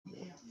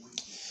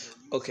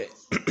Okay.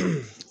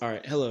 All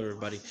right. Hello,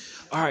 everybody.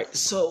 All right.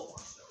 So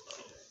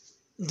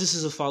this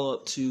is a follow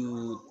up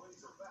to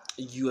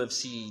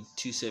UFC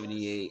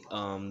 278.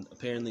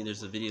 Apparently,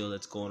 there's a video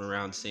that's going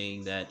around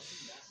saying that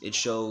it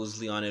shows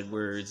Leon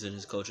Edwards and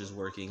his coaches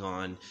working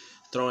on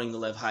throwing the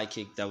left high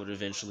kick that would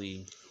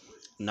eventually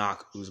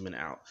knock Usman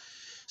out.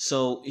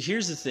 So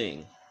here's the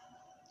thing.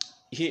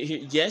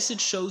 Yes, it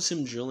shows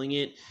him drilling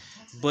it,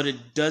 but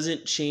it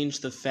doesn't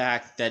change the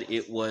fact that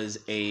it was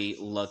a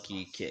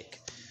lucky kick.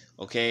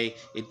 Okay?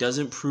 It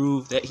doesn't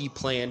prove that he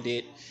planned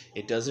it.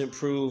 It doesn't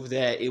prove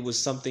that it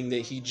was something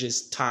that he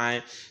just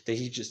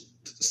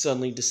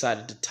suddenly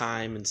decided to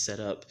time and set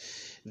up.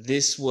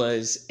 This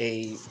was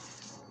this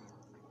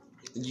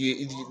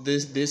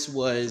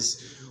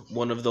was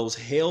one of those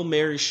Hail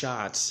Mary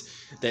shots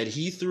that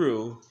he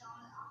threw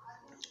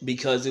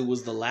because it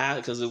was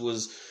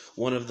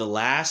one of the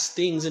last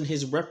things in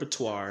his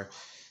repertoire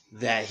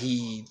that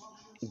he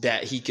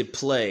could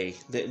play.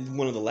 That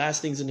one of the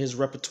last things in his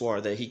repertoire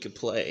that he could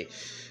play.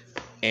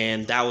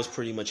 And that was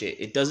pretty much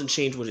it. It doesn't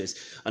change what it is.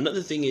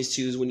 Another thing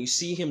is when you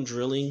see him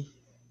drilling,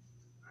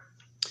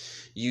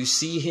 you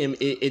see him,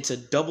 it's a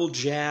double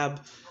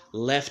jab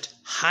left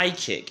high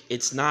kick.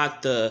 It's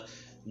not the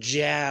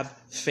jab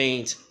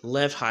feint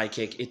left high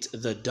kick. It's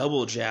the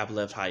double jab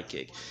left high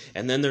kick.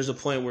 And then there's a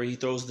point where he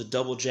throws the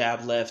double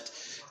jab left,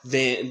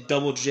 then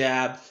double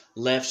jab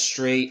left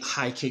straight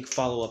high kick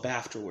follow up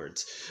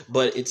afterwards.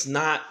 But it's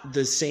not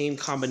the same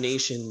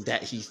combination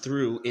that he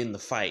threw in the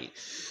fight.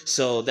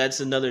 So that's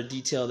another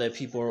detail that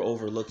people are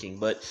overlooking.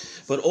 But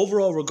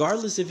overall,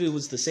 regardless if it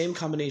was the same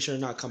combination or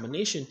not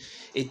combination,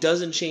 it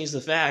doesn't change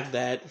the fact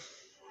that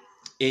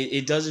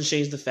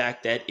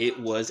it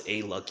was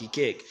a lucky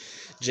kick.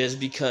 Just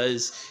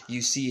because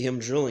you see him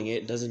drilling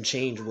it doesn't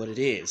change what it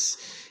is.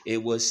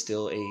 It was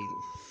still a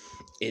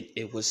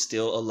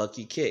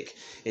lucky kick.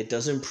 It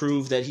doesn't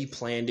prove that he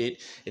planned it.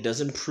 It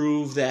doesn't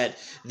prove that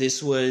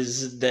this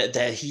was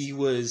that he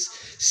was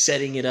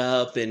setting it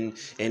up and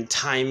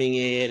timing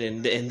it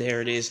and there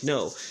it is.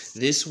 No,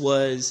 this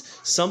was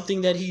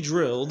something that he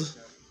drilled,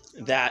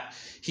 that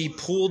he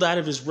pulled out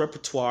of his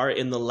repertoire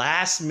in the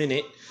last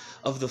minute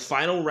of the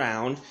final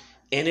round,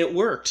 and it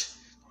worked.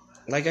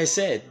 Like I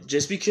said,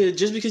 just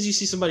because you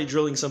see somebody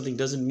drilling something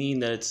doesn't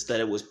mean that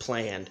it was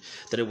planned,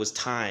 that it was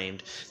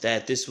timed,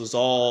 that this was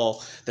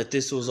all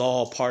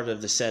part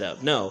of the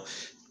setup. No,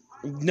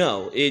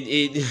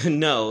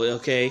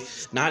 okay?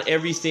 Not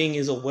everything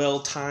is a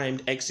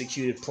well-timed,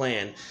 executed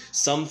plan.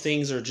 Some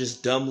things are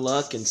just dumb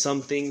luck, and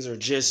some things are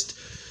just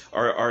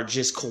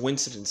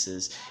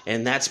coincidences,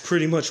 and that's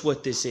pretty much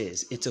what this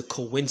is. It's a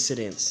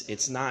coincidence.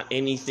 It's not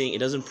anything. It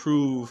doesn't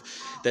prove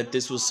that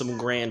this was some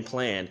grand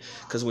plan,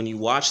 because when you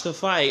watch the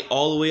fight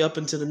all the way up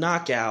into the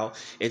knockout,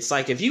 it's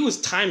like if he was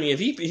timing,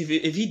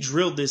 if he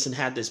drilled this and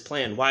had this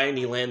plan, why didn't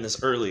he land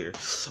this earlier?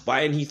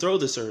 Why didn't he throw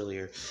this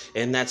earlier?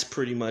 And that's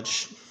pretty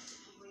much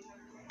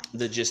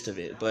the gist of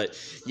it. But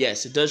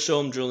yes, it does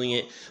show him drilling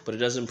it, but it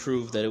doesn't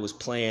prove that it was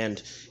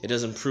planned. It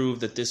doesn't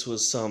prove that this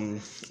was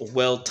some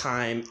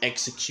well-timed,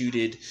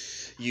 executed,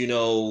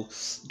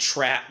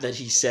 trap that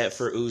he set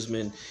for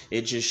Usman.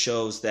 It just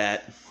shows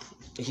that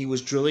he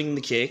was drilling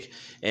the kick,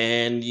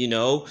 and he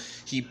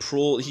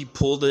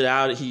pulled it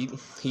out. He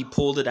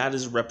pulled it out of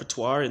his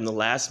repertoire in the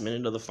last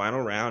minute of the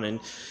final round, and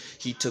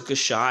he took a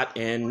shot,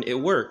 and it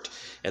worked,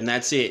 and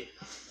that's it.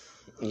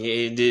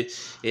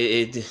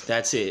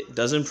 That's it.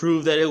 Doesn't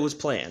prove that it was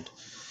planned.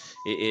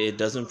 It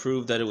doesn't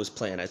prove that it was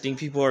planned. I think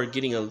people are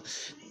getting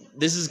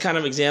this is kind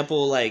of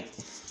example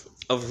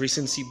of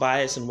recency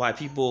bias, and why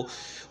people,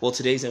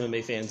 today's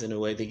MMA fans in a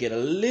way, they get a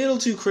little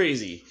too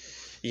crazy,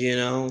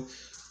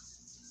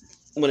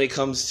 when it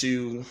comes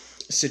to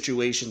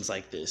situations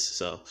like this.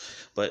 So,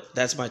 but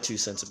that's my 2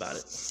 cents about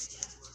it.